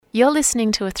You're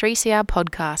listening to a 3CR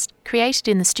podcast created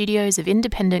in the studios of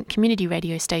independent community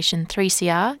radio station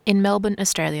 3CR in Melbourne,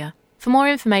 Australia. For more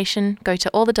information, go to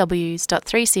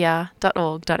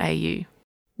allthews.3cr.org.au.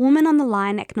 Woman on the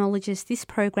Line acknowledges this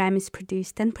program is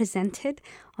produced and presented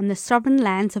on the sovereign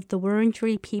lands of the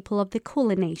Wurundjeri people of the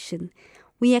Kulin Nation.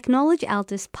 We acknowledge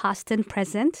elders past and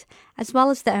present, as well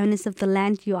as the owners of the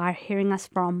land you are hearing us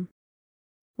from.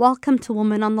 Welcome to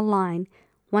Woman on the Line,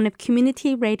 one of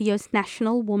Community Radio's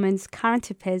National Women's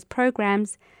Current Affairs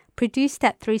programs, produced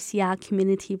at 3CR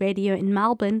Community Radio in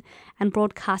Melbourne and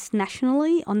broadcast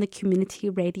nationally on the Community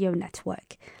Radio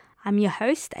Network. I'm your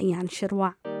host, Ayan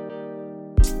Shirwa.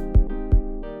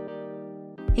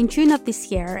 In June of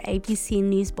this year, ABC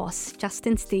News boss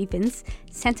Justin Stevens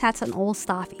sent out an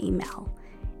all-staff email.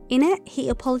 In it, he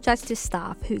apologised to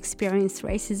staff who experienced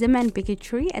racism and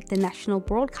bigotry at the national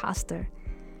broadcaster.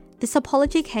 This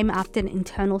apology came after an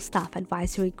internal staff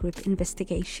advisory group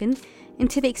investigation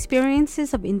into the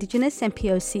experiences of Indigenous and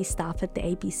POC staff at the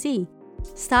ABC.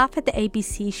 Staff at the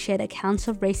ABC shared accounts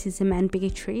of racism and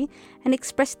bigotry and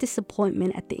expressed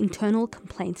disappointment at the internal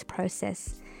complaints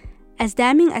process. As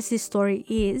damning as this story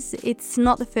is, it's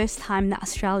not the first time that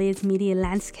Australia's media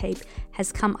landscape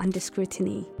has come under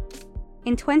scrutiny.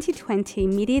 In 2020,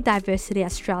 Media Diversity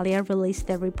Australia released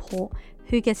their report,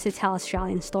 Who Gets to Tell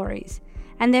Australian Stories?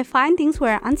 And their findings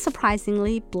were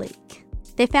unsurprisingly bleak.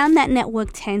 They found that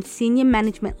Network 10's senior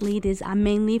management leaders are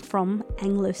mainly from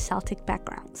Anglo-Celtic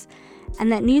backgrounds,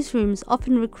 and that newsrooms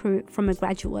often recruit from a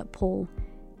graduate pool,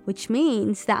 which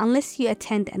means that unless you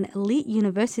attend an elite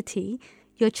university,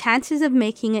 your chances of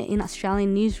making it in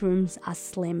Australian newsrooms are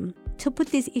slim. To put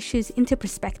these issues into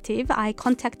perspective, I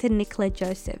contacted Nicola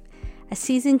Joseph, a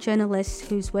seasoned journalist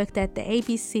who's worked at the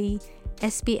ABC,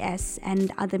 SBS,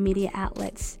 and other media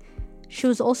outlets. She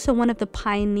was also one of the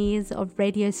pioneers of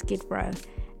Radio Skid Row,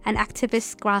 an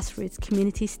activist grassroots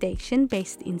community station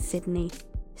based in Sydney.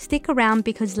 Stick around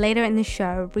because later in the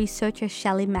show, researcher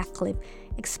Shelley Mackliffe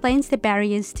explains the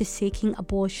barriers to seeking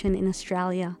abortion in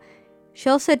Australia. She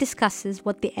also discusses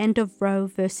what the end of Roe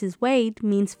versus Wade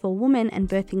means for women and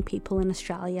birthing people in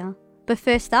Australia. But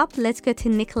first up, let's go to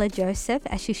Nicola Joseph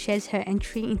as she shares her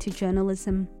entry into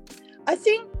journalism. I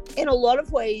think in a lot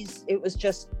of ways it was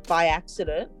just by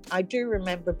accident. I do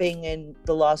remember being in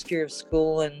the last year of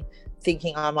school and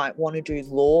thinking I might want to do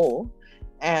law.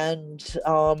 And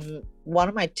one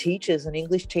of my teachers, an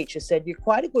English teacher, said, "You're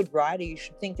quite a good writer. You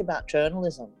should think about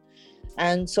journalism."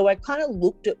 And so I kind of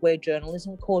looked at where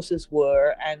journalism courses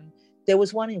were, and there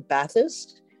was one in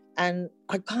Bathurst. And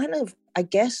I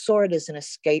guess saw it as an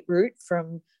escape route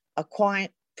from a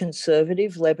quite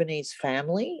conservative Lebanese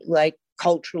family, like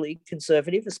culturally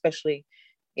conservative, especially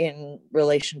in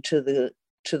relation to the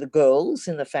girls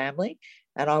in the family.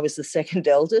 And I was the second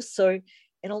eldest. So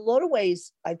in a lot of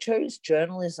ways, I chose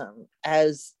journalism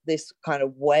as this kind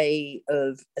of way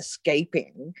of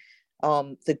escaping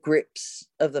the grips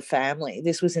of the family.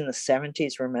 This was in the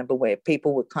 70s, remember, where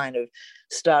people were kind of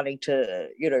starting to,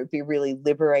 be really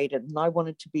liberated. And I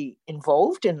wanted to be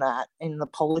involved in that, in the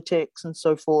politics and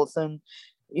so forth. And,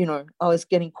 I was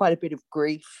getting quite a bit of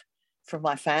grief from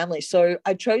my family. So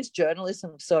I chose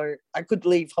journalism so I could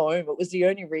leave home. It was the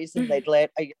only reason they'd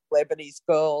let a Lebanese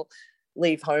girl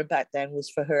leave home back then, was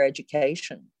for her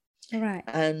education. Right.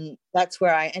 And that's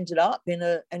where I ended up in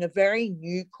a very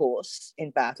new course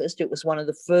in Bathurst. It was one of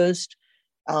the first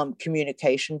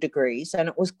communication degrees, and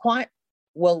it was quite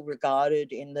well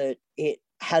regarded in that it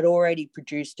had already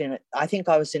produced in it. I think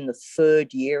I was in the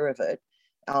third year of it.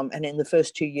 And in the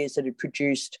first 2 years it had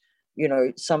produced,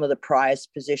 some of the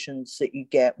prized positions that you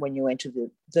get when you enter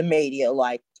the media,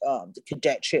 like the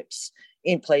cadetships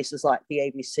in places like the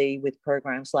ABC with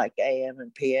programs like AM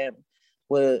and PM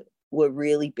were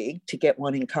really big. To get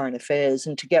one in current affairs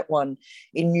and to get one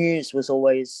in news was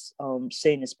always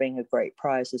seen as being a great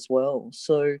prize as well.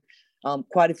 So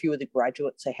quite a few of the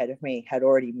graduates ahead of me had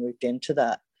already moved into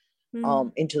that,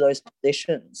 into those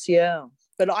positions. Yeah.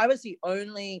 But I was the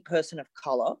only person of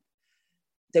colour.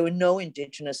 There were no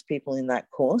Indigenous people in that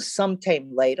course. Some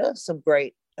came later, some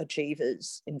great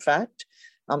achievers, in fact,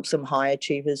 some high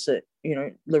achievers that,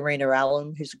 Lorena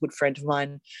Allen, who's a good friend of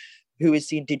mine, who is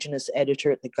the Indigenous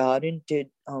editor at The Guardian,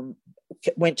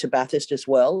 went to Bathurst as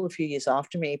well a few years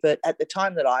after me. But at the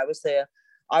time that I was there,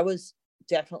 I was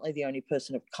definitely the only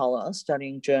person of colour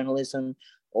studying journalism,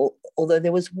 although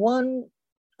there was one,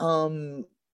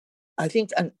 I think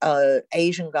an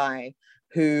Asian guy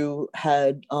who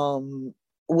had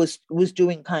was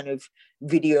doing kind of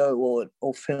video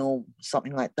or film,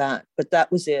 something like that. But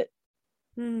that was it.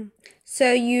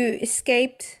 So you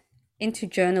escaped into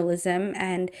journalism,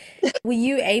 and were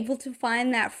you able to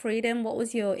find that freedom? What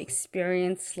was your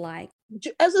experience like?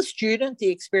 As a student, the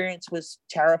experience was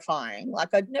terrifying. Like,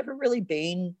 I'd never really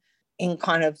been in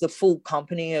kind of the full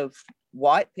company of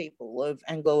white people, of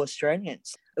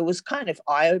Anglo-Australians. It was kind of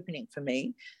eye-opening for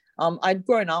me. I'd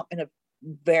grown up in a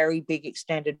very big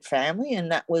extended family,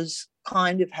 and that was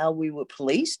kind of how we were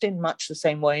policed, in much the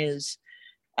same way as,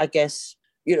 I guess,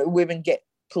 women get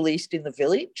policed in the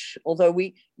village. Although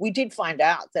we did find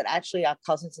out that actually our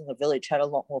cousins in the village had a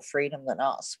lot more freedom than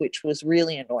us, which was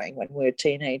really annoying when we were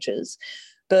teenagers.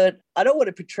 But I don't want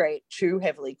to portray it too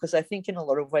heavily, because I think in a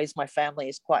lot of ways my family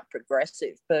is quite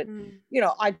progressive. But,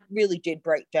 I really did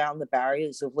break down the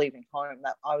barriers of leaving home.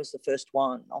 That I was the first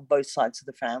one on both sides of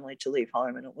the family to leave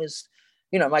home. And it was,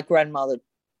 my grandmother,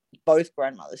 both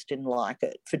grandmothers didn't like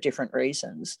it for different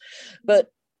reasons.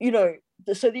 But,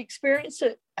 so the experience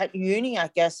at uni, I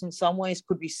guess, in some ways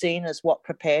could be seen as what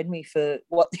prepared me for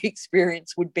what the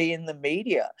experience would be in the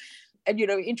media. And,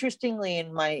 interestingly,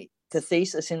 in the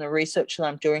thesis, in the research that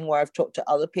I'm doing, where I've talked to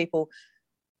other people,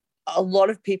 a lot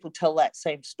of people tell that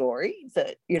same story,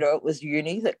 that, it was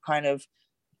uni that kind of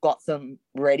got them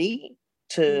ready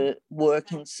to work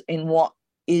in what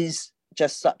is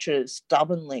just such a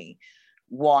stubbornly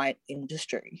white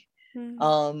industry.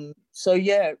 So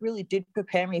yeah, it really did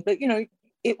prepare me. But,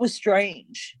 it was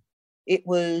strange. It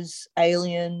was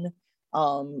alien.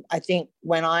 I think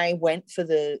when I went for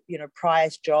the,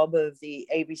 prize job of the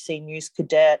ABC News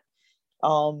cadet,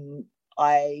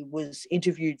 I was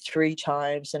interviewed 3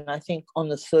 times, and I think on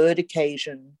the 3rd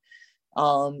occasion,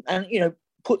 and,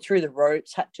 put through the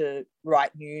ropes, had to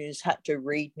write news, had to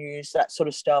read news, that sort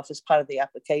of stuff as part of the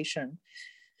application.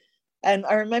 And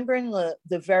I remember in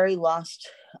the very last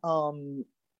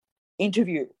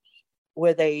interview,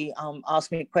 where they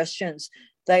asked me questions,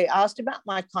 they asked about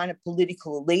my kind of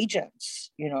political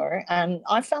allegiance, and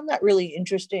I found that really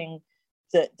interesting,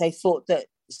 that they thought that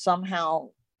somehow,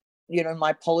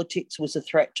 my politics was a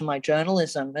threat to my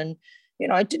journalism. And,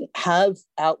 I didn't have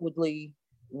outwardly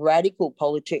radical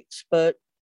politics, but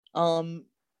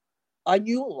I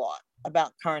knew a lot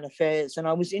about current affairs, and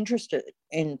I was interested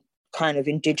in kind of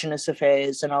Indigenous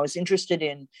affairs, and I was interested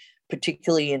in,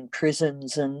 particularly in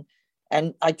prisons, and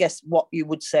I guess what you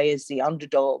would say is the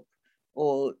underdog,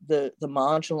 or the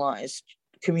marginalized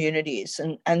communities.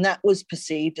 And that was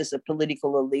perceived as a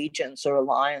political allegiance or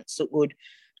alliance that would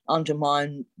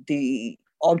undermine the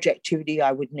objectivity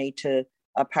I would need to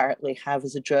apparently have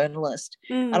as a journalist.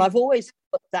 And I've always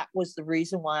thought that was the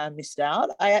reason why I missed out.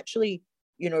 I actually,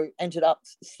 ended up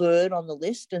 3rd on the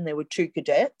list, and there were 2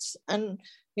 cadets. And,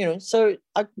 so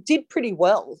I did pretty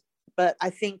well. But I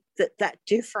think that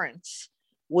difference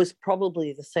was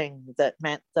probably the thing that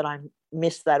meant that I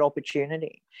missed that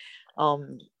opportunity.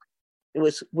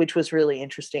 Which was really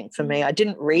interesting for me. I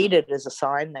didn't read it as a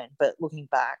sign then, but looking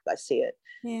back, I see it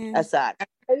as that.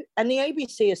 And the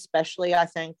ABC especially, I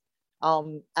think,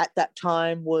 at that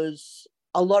time, was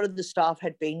a lot of the staff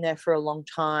had been there for a long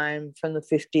time, from the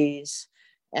 50s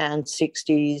and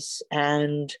 60s,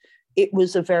 and it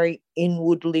was a very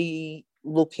inwardly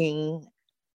looking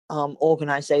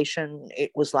organization.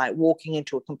 It was like walking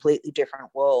into a completely different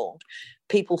world.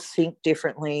 People think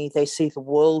differently, they see the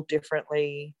world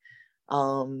differently,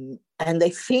 and they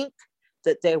think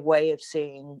that their way of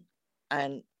seeing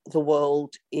and the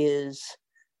world is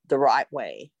the right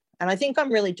way. And I think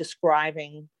I'm really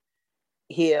describing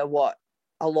here what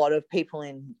a lot of people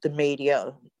in the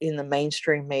media, in the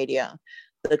mainstream media,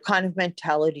 the kind of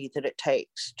mentality that it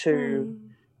takes to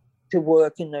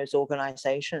work in those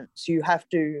organizations. You have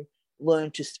to learn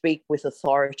to speak with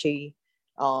authority.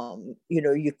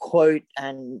 You quote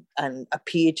and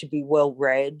appear to be well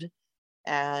read,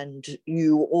 and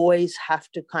you always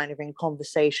have to kind of, in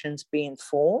conversations, be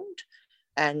informed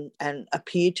and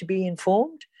appear to be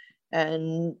informed.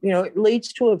 And it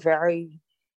leads to a very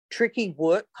tricky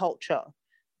work culture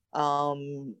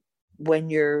when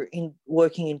you're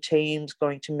working in teams,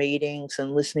 going to meetings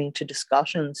and listening to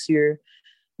discussions.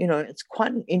 It's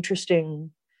quite an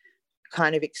interesting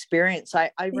kind of experience.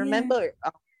 I remember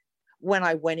when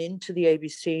I went into the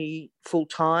ABC full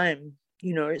time,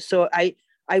 so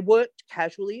I worked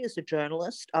casually as a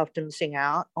journalist after missing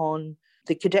out on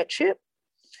the cadetship,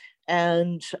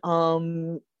 and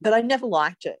but I never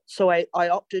liked it. So I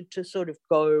opted to sort of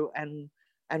go and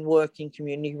work in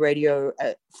community radio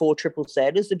at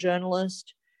 4ZZZ as a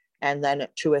journalist, and then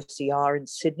at 2SER in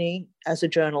Sydney as a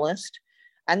journalist.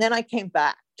 And then I came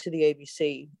back to the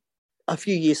ABC a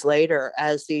few years later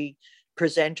as the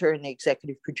presenter and the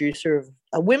executive producer of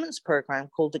a women's program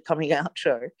called The Coming Out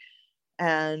Show.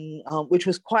 and which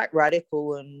was quite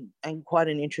radical and quite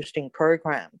an interesting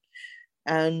program.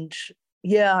 And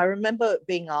yeah, I remember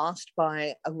being asked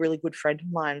by a really good friend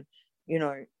of mine,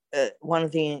 one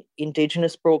of the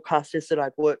Indigenous broadcasters that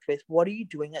I've worked with, what are you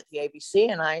doing at the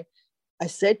ABC? And I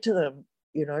said to them,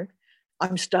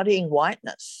 I'm studying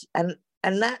whiteness. And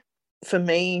that, for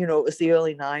me, it was the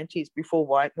early 90s, before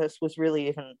whiteness was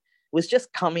really was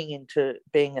just coming into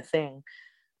being a thing.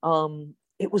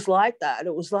 It was like that.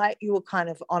 It was like you were kind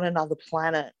of on another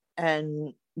planet,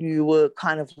 and you were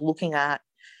kind of looking at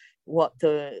what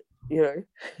the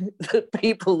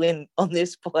people on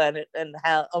this planet and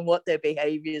what their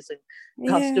behaviors and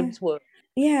customs were.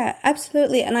 Yeah,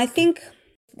 absolutely. And I think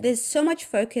there's so much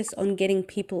focus on getting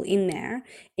people in there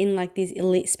in like these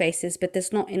elite spaces, but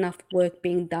there's not enough work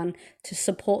being done to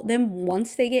support them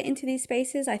once they get into these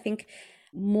spaces. I think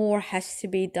more has to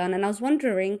be done. And I was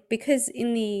wondering, because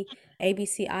in the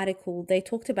ABC article, they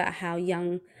talked about how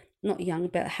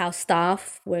how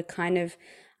staff were kind of,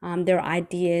 their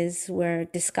ideas were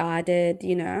discarded,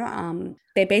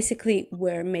 they basically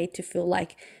were made to feel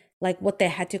like what they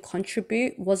had to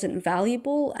contribute wasn't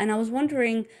valuable. And I was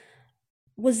wondering,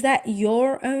 was that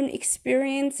your own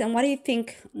experience? And why do you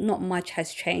think not much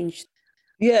has changed?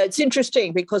 Yeah, it's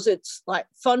interesting because it's like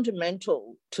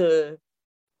fundamental to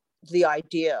the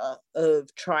idea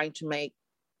of trying to make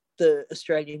the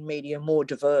Australian media more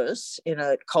diverse in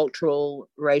a cultural,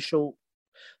 racial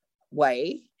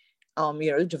way.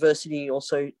 Diversity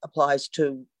also applies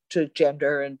to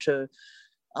gender and to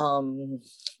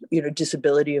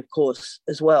disability, of course,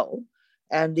 as well.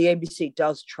 And the ABC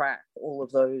does track all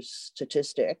of those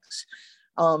statistics.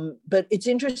 But it's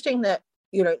interesting that,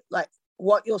 like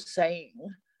what you're saying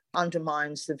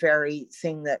undermines the very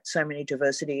thing that so many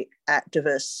diversity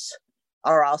activists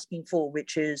are asking for,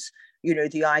 which is,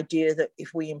 the idea that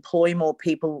if we employ more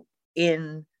people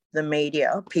in the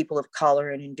media, people of colour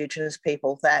and Indigenous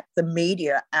people, that the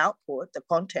media output, the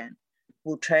content,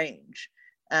 will change.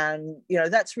 And,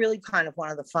 that's really kind of one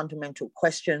of the fundamental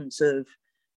questions of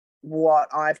what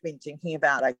I've been thinking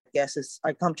about, I guess, as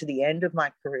I come to the end of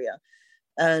my career.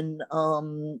 And,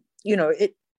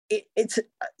 it's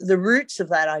the roots of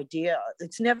that idea.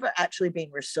 It's never actually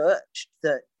been researched.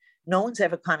 That no one's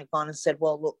ever kind of gone and said,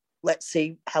 well, look, let's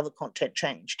see how the content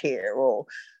changed here or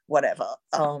whatever.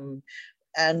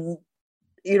 And,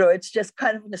 it's just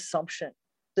kind of an assumption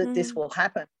that this will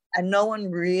happen. And no one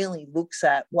really looks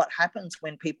at what happens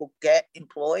when people get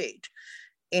employed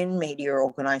in media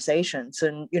organizations.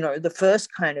 And, the first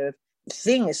kind of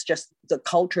thing is just the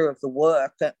culture of the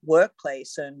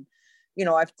workplace. And,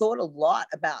 I've thought a lot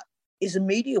about, is a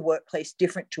media workplace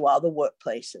different to other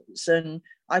workplaces? And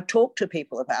I talked to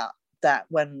people about that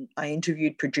when I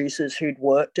interviewed producers who'd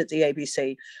worked at the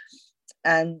ABC.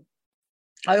 And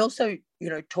I also,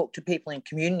 talked to people in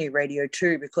community radio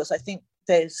too, because I think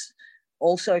there's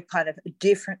also kind of a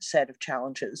different set of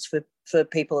challenges for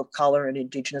people of colour and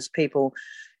Indigenous people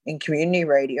in community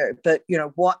radio. But,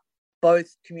 what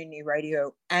both community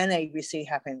radio and ABC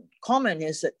have in common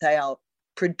is that they are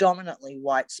predominantly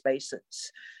white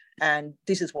spaces. And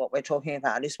this is what we're talking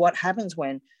about, is what happens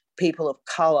when people of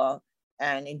colour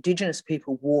and Indigenous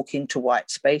people walk into white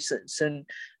spaces. And,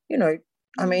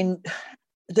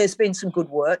 there's been some good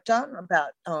work done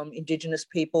about Indigenous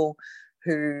people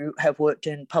who have worked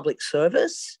in public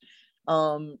service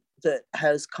that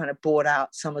has kind of brought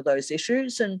out some of those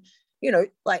issues. And,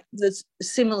 there's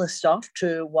similar stuff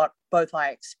to what both I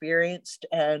experienced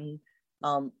and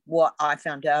what I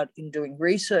found out in doing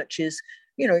research is,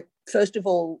 first of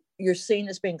all, you're seen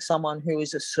as being someone who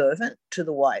is a servant to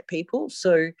the white people.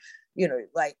 So,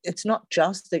 it's not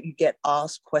just that you get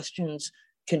asked questions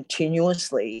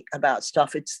continuously about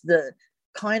stuff. It's the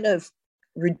kind of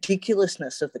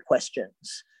ridiculousness of the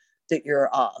questions that you're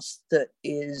asked that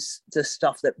is the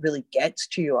stuff that really gets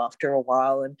to you after a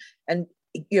while. And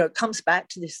it comes back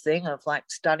to this thing of like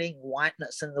studying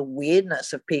whiteness and the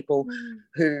weirdness of people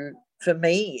who, for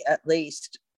me at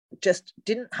least, just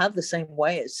didn't have the same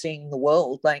way as seeing the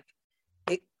world. Like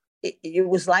it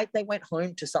was like they went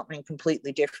home to something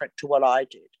completely different to what I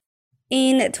did.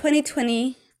 In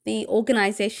 2020, the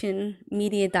organisation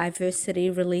Media Diversity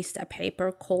released a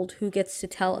paper called Who Gets to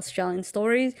Tell Australian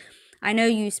Stories. I know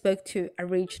you spoke to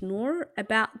Arij Noor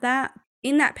about that.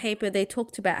 In that paper, they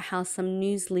talked about how some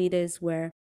news leaders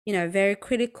were, very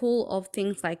critical of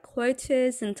things like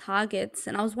quotas and targets.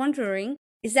 And I was wondering,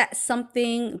 is that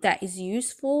something that is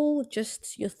useful?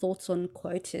 Just your thoughts on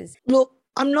quotas? Look,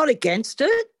 I'm not against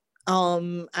it.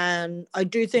 And I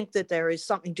do think that there is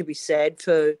something to be said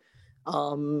for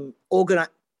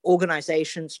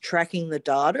organizations tracking the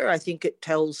data. I think it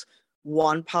tells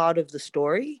one part of the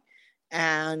story.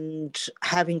 and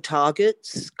having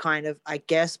targets kind of, I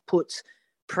guess, puts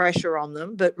pressure on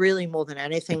them. But really, more than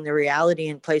anything, the reality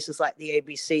in places like the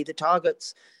ABC, the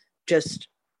targets just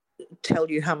tell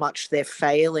you how much they're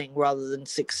failing rather than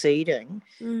succeeding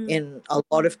in a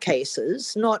lot of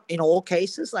cases, not in all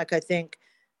cases. Like, I think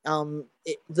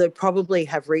they probably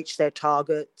have reached their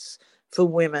targets for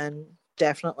women,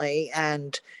 definitely,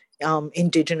 and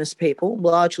Indigenous people,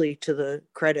 largely to the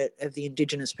credit of the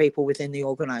Indigenous people within the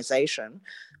organisation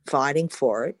fighting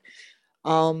for it.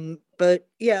 But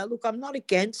yeah, look, I'm not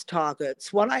against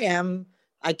targets. What I am,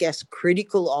 I guess,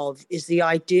 critical of is the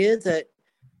idea that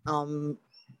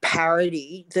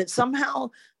parity, that somehow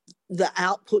the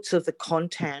outputs of the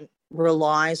content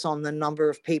relies on the number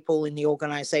of people in the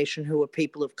organisation who are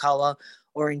people of colour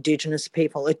or Indigenous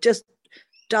people. It just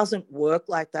doesn't work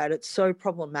like that. It's so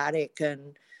problematic.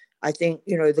 And I think,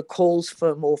 the calls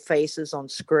for more faces on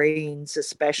screens,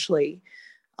 especially,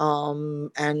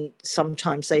 and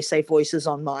sometimes they say voices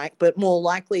on mic, but more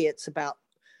likely it's about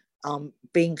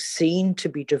being seen to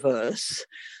be diverse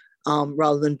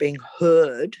rather than being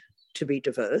heard to be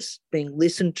diverse, being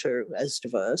listened to as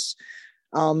diverse.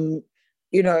 I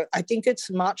think it's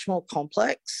much more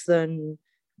complex than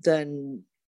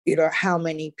how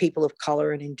many people of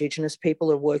colour and Indigenous people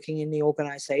are working in the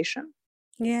organisation.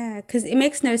 Yeah, because it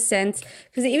makes no sense.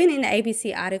 Because even in the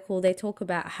ABC article, they talk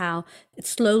about how it's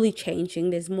slowly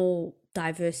changing. There's more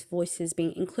diverse voices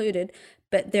being included,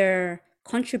 but their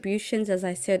contributions, as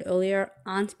I said earlier,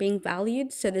 aren't being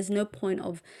valued. So there's no point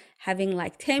of having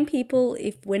like 10 people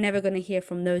if we're never going to hear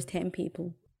from those 10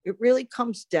 people. It really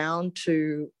comes down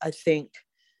to, I think,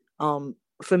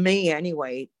 for me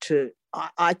anyway,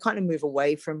 I kind of move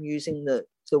away from using the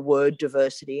word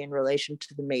diversity in relation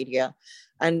to the media.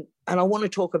 And I want to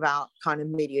talk about kind of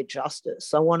media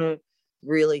justice. I want to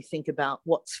really think about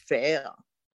what's fair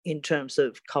in terms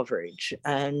of coverage.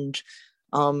 And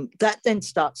that then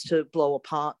starts to blow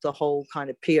apart the whole kind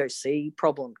of POC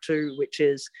problem too, which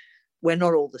is we're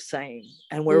not all the same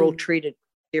and we're all treated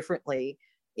differently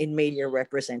in media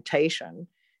representation.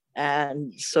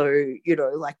 And so,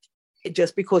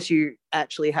 just because you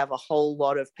actually have a whole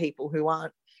lot of people who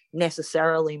aren't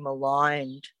necessarily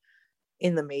maligned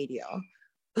in the media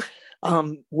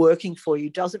working for you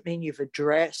doesn't mean you've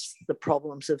addressed the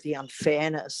problems of the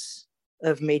unfairness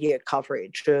of media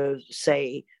coverage of,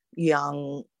 say,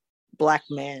 young Black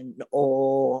men,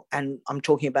 and I'm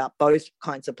talking about both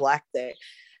kinds of Black there,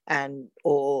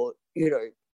 or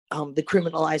the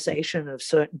criminalization of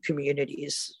certain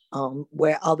communities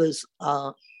where others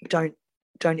don't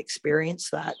experience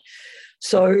that.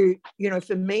 So,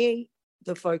 for me,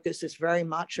 the focus is very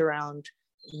much around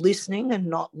listening and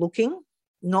not looking,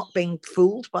 not being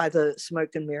fooled by the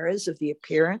smoke and mirrors of the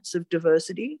appearance of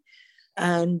diversity.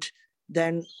 And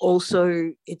then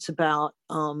also it's about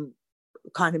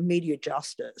kind of media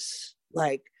justice,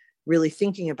 like really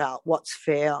thinking about what's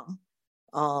fair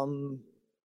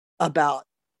about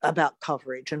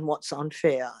coverage and what's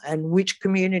unfair, and which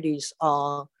communities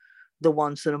are the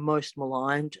ones that are most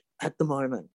maligned at the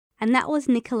moment. And that was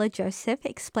Nicola Joseph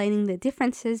explaining the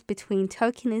differences between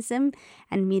tokenism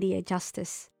and media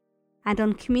justice. And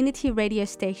on community radio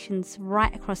stations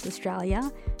right across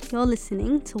Australia, you're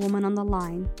listening to Woman on the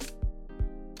Line.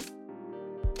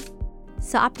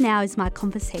 So up now is my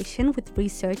conversation with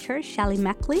researcher Shelley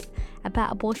Mackliffe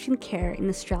about abortion care in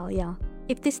Australia.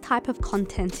 If this type of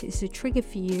content is a trigger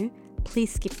for you,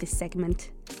 please skip this segment.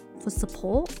 For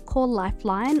support, call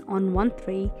Lifeline on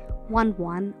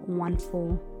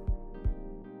 131114.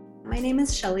 My name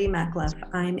is Shelley Mackliffe.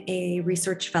 I'm a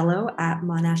research fellow at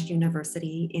Monash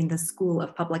University in the School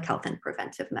of Public Health and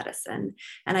Preventive Medicine,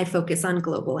 and I focus on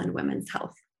global and women's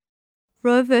health.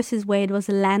 Roe versus Wade was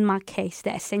a landmark case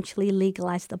that essentially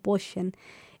legalized abortion.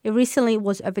 It recently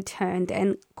was overturned,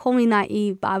 and call me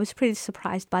naive, but I was pretty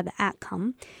surprised by the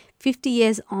outcome. 50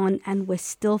 years on, and we're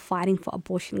still fighting for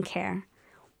abortion care.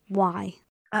 Why?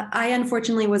 I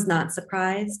unfortunately was not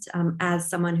surprised. As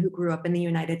someone who grew up in the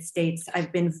United States,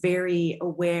 I've been very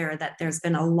aware that there's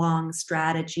been a long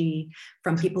strategy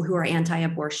from people who are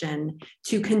anti-abortion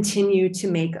to continue to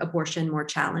make abortion more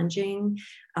challenging.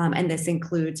 And this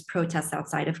includes protests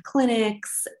outside of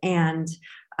clinics and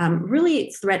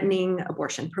really threatening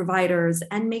abortion providers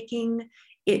and making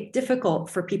it difficult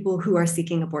for people who are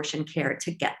seeking abortion care to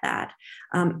get that.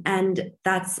 And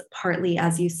that's partly,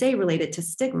 as you say, related to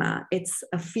stigma. It's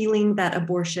a feeling that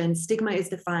stigma is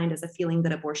defined as a feeling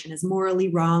that abortion is morally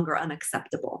wrong or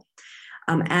unacceptable.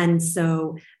 And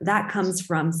so that comes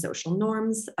from social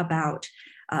norms about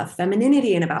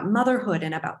femininity and about motherhood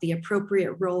and about the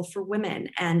appropriate role for women.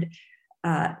 And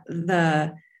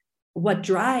the what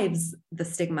drives the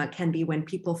stigma can be when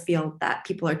people feel that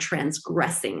people are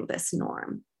transgressing this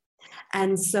norm.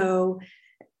 And so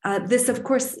this, of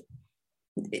course,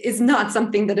 is not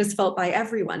something that is felt by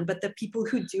everyone, but the people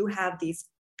who do have these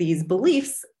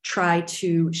beliefs try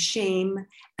to shame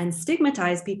and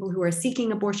stigmatize people who are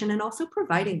seeking abortion and also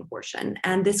providing abortion.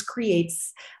 And this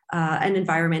creates an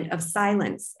environment of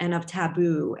silence and of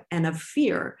taboo and of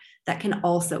fear that can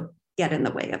also get in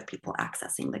the way of people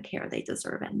accessing the care they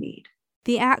deserve and need.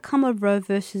 The outcome of Roe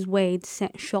versus Wade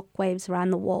sent shockwaves around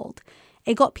the world.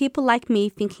 It got people like me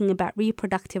thinking about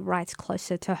reproductive rights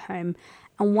closer to home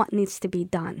and what needs to be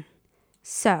done.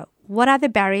 So, what are the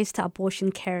barriers to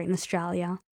abortion care in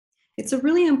Australia? It's a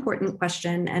really important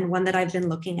question, and one that I've been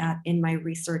looking at in my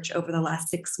research over the last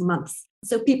 6 months.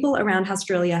 So people around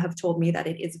Australia have told me that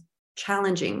it is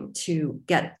challenging to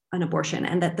get an abortion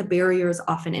and that the barriers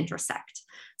often intersect.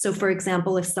 So for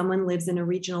example, if someone lives in a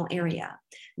regional area,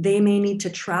 they may need to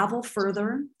travel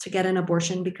further to get an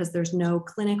abortion because there's no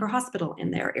clinic or hospital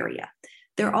in their area.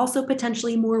 They're also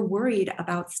potentially more worried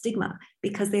about stigma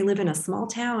because they live in a small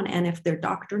town, and if their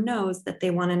doctor knows that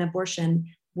they want an abortion,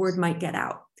 word might get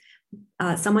out.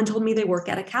 Someone told me they work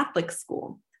at a Catholic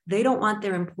school. They don't want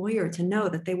their employer to know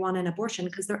that they want an abortion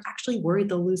because they're actually worried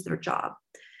they'll lose their job.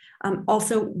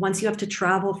 Also, once you have to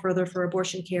travel further for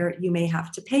abortion care, you may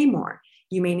have to pay more.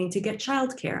 You may need to get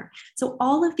childcare. So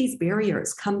all of these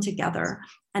barriers come together,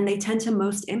 and they tend to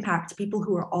most impact people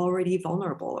who are already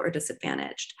vulnerable or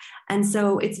disadvantaged. And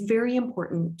so it's very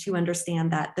important to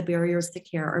understand that the barriers to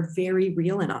care are very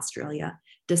real in Australia,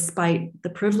 despite the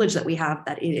privilege that we have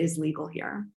that it is legal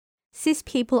here. Cis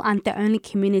people aren't the only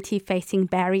community facing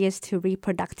barriers to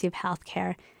reproductive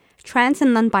healthcare. Trans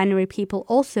and non-binary people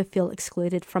also feel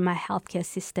excluded from our healthcare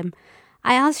system.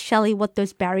 I asked Shelley what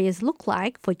those barriers look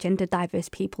like for gender diverse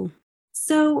people.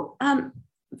 So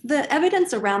the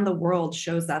evidence around the world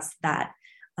shows us that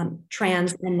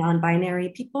trans and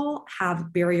non-binary people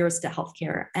have barriers to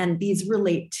healthcare, and these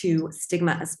relate to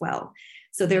stigma as well.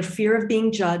 So their fear of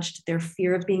being judged, their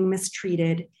fear of being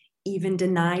mistreated, even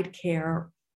denied care.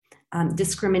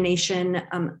 Discrimination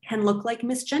can look like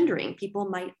misgendering. People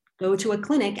might go to a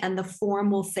clinic and the form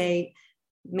will say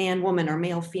man, woman, or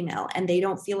male, female, and they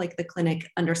don't feel like the clinic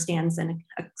understands and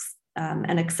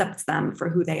accepts them for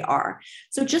who they are.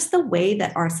 So just the way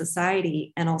that our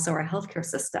society and also our healthcare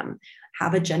system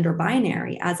have a gender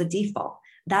binary as a default,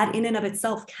 that in and of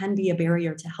itself can be a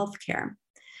barrier to healthcare.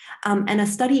 And a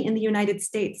study in the United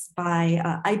States by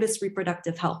IBIS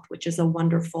Reproductive Health, which is a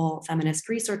wonderful feminist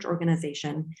research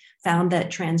organization, found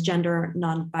that transgender,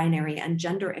 non-binary, and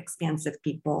gender-expansive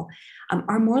people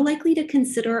are more likely to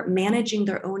consider managing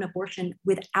their own abortion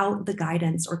without the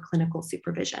guidance or clinical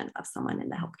supervision of someone in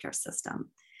the healthcare system.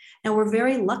 Now, we're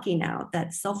very lucky now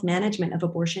that self-management of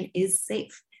abortion is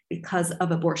safe because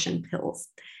of abortion pills.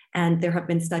 And there have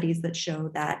been studies that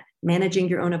show that managing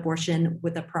your own abortion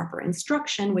with a proper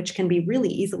instruction, which can be really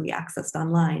easily accessed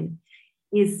online,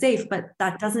 is safe, but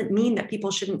that doesn't mean that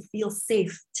people shouldn't feel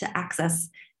safe to access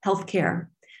healthcare.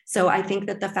 So I think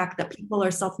that the fact that people are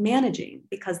self-managing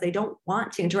because they don't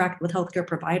want to interact with healthcare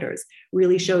providers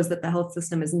really shows that the health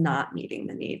system is not meeting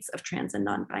the needs of trans and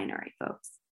non-binary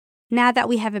folks. Now that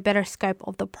we have a better scope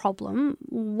of the problem,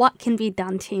 what can be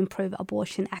done to improve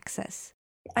abortion access?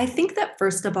 I think that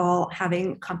first of all,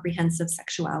 having comprehensive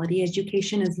sexuality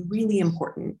education is really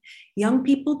important. Young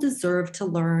people deserve to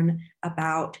learn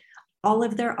about all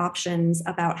of their options,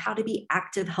 about how to be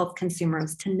active health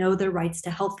consumers, to know their rights to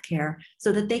healthcare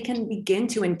so that they can begin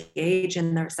to engage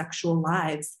in their sexual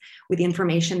lives with the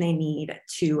information they need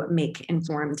to make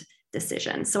informed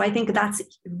decisions. So I think that's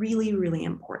really, really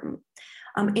important.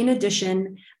 In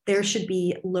addition, there should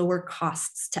be lower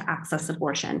costs to access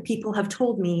abortion. People have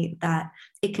told me that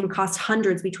it can cost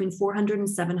hundreds, between $400 and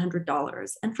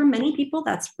 $700. And for many people,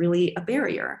 that's really a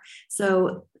barrier.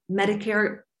 So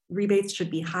Medicare rebates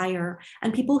should be higher.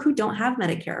 And people who don't have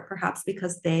Medicare, perhaps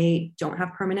because they don't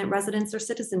have permanent residence or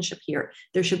citizenship here,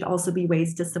 there should also be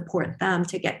ways to support them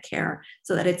to get care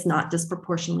so that it's not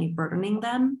disproportionately burdening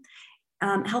them.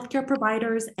 Healthcare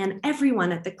providers and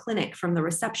everyone at the clinic, from the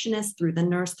receptionist through the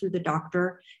nurse through the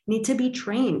doctor, need to be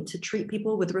trained to treat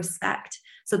people with respect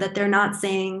so that they're not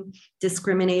saying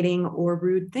discriminating or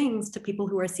rude things to people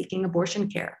who are seeking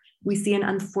abortion care. We see an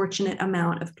unfortunate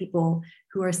amount of people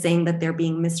who are saying that they're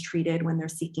being mistreated when they're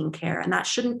seeking care, and that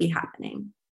shouldn't be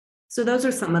happening. So those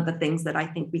are some of the things that I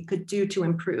think we could do to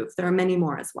improve. There are many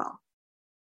more as well.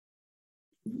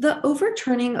 The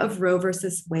overturning of Roe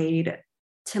versus Wade,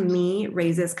 to me,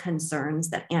 raises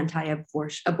concerns that the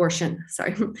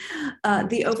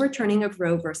overturning of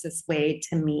Roe versus Wade,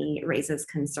 to me, raises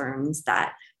concerns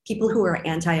that people who are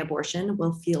anti-abortion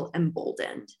will feel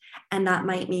emboldened. And that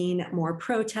might mean more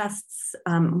protests,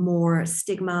 more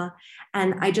stigma.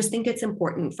 And I just think it's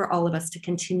important for all of us to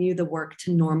continue the work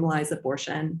to normalize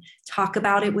abortion, talk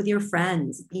about it with your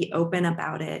friends, be open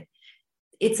about it.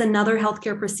 It's another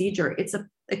healthcare procedure. It's an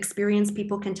experience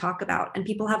people can talk about, and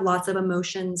people have lots of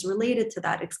emotions related to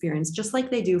that experience, just like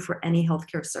they do for any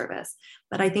healthcare service.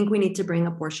 But I think we need to bring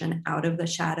abortion out of the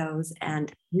shadows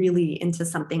and really into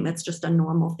something that's just a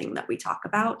normal thing that we talk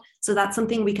about. So that's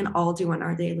something we can all do in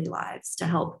our daily lives to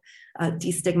help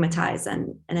destigmatize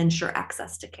and ensure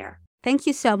access to care. Thank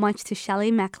you so much to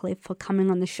Shelley McAleer for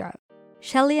coming on the show.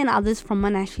 Shelley and others from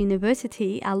Monash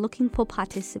University are looking for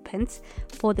participants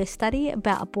for their study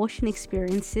about abortion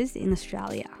experiences in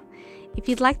Australia. If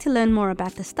you'd like to learn more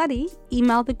about the study,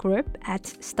 email the group at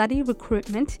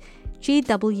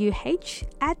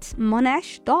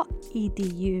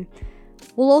studyrecruitmentgwh@monash.edu.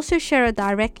 We'll also share a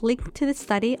direct link to the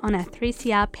study on our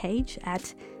 3CR page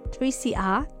at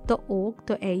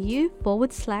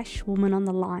 3cr.org.au/Woman on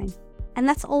the Line. And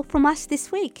that's all from us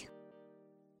this week.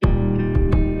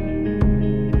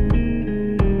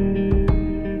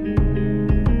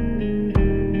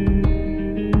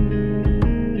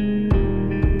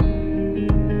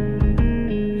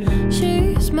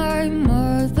 My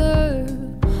mother,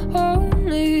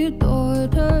 only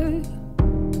daughter.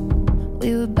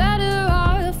 We were better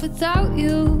off without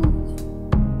you.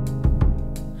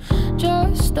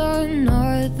 Just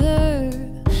another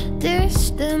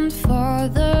distant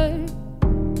father.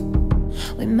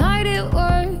 We might it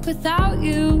work without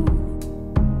you.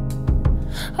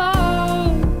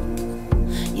 Oh,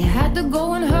 you had to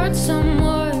go and hurt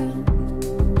someone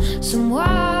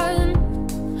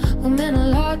who meant a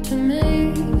lot to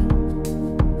me.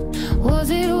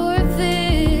 Was it worth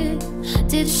it?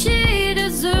 Did she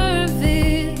deserve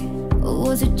it? Or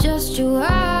was it just your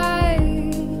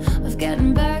way of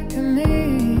getting back at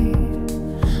me?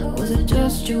 Was it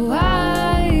just your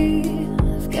way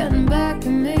of getting back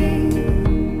at me?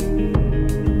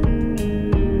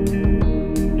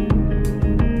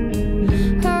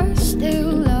 I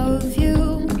still love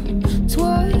you, it's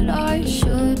what I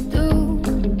should do.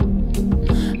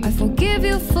 Forgive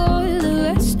you for the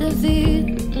rest of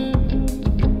it.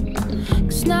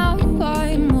 'Cause now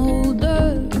I'm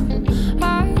older,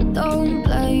 I don't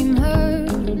blame her.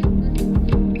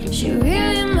 She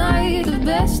really made the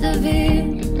best of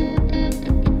it.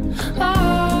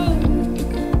 Oh,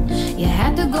 you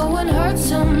had to go and hurt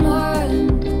someone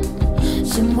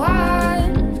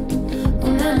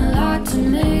who meant a lot to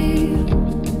me.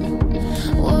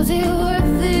 Was it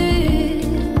worth it?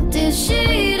 Did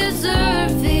she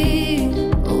deserve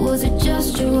it? Or was it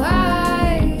just your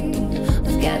way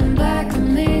of getting back at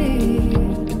me?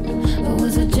 Or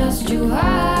was it just your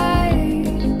way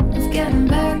of getting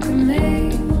back at me?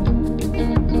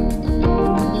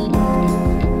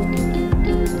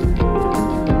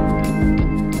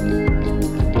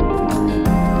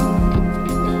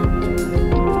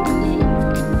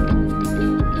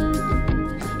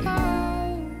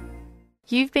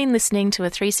 You've been listening to a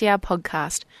 3CR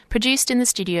podcast produced in the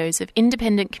studios of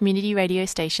independent community radio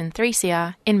station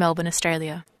 3CR in Melbourne,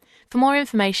 Australia. For more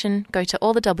information, go to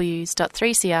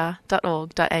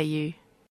allthews.3cr.org.au.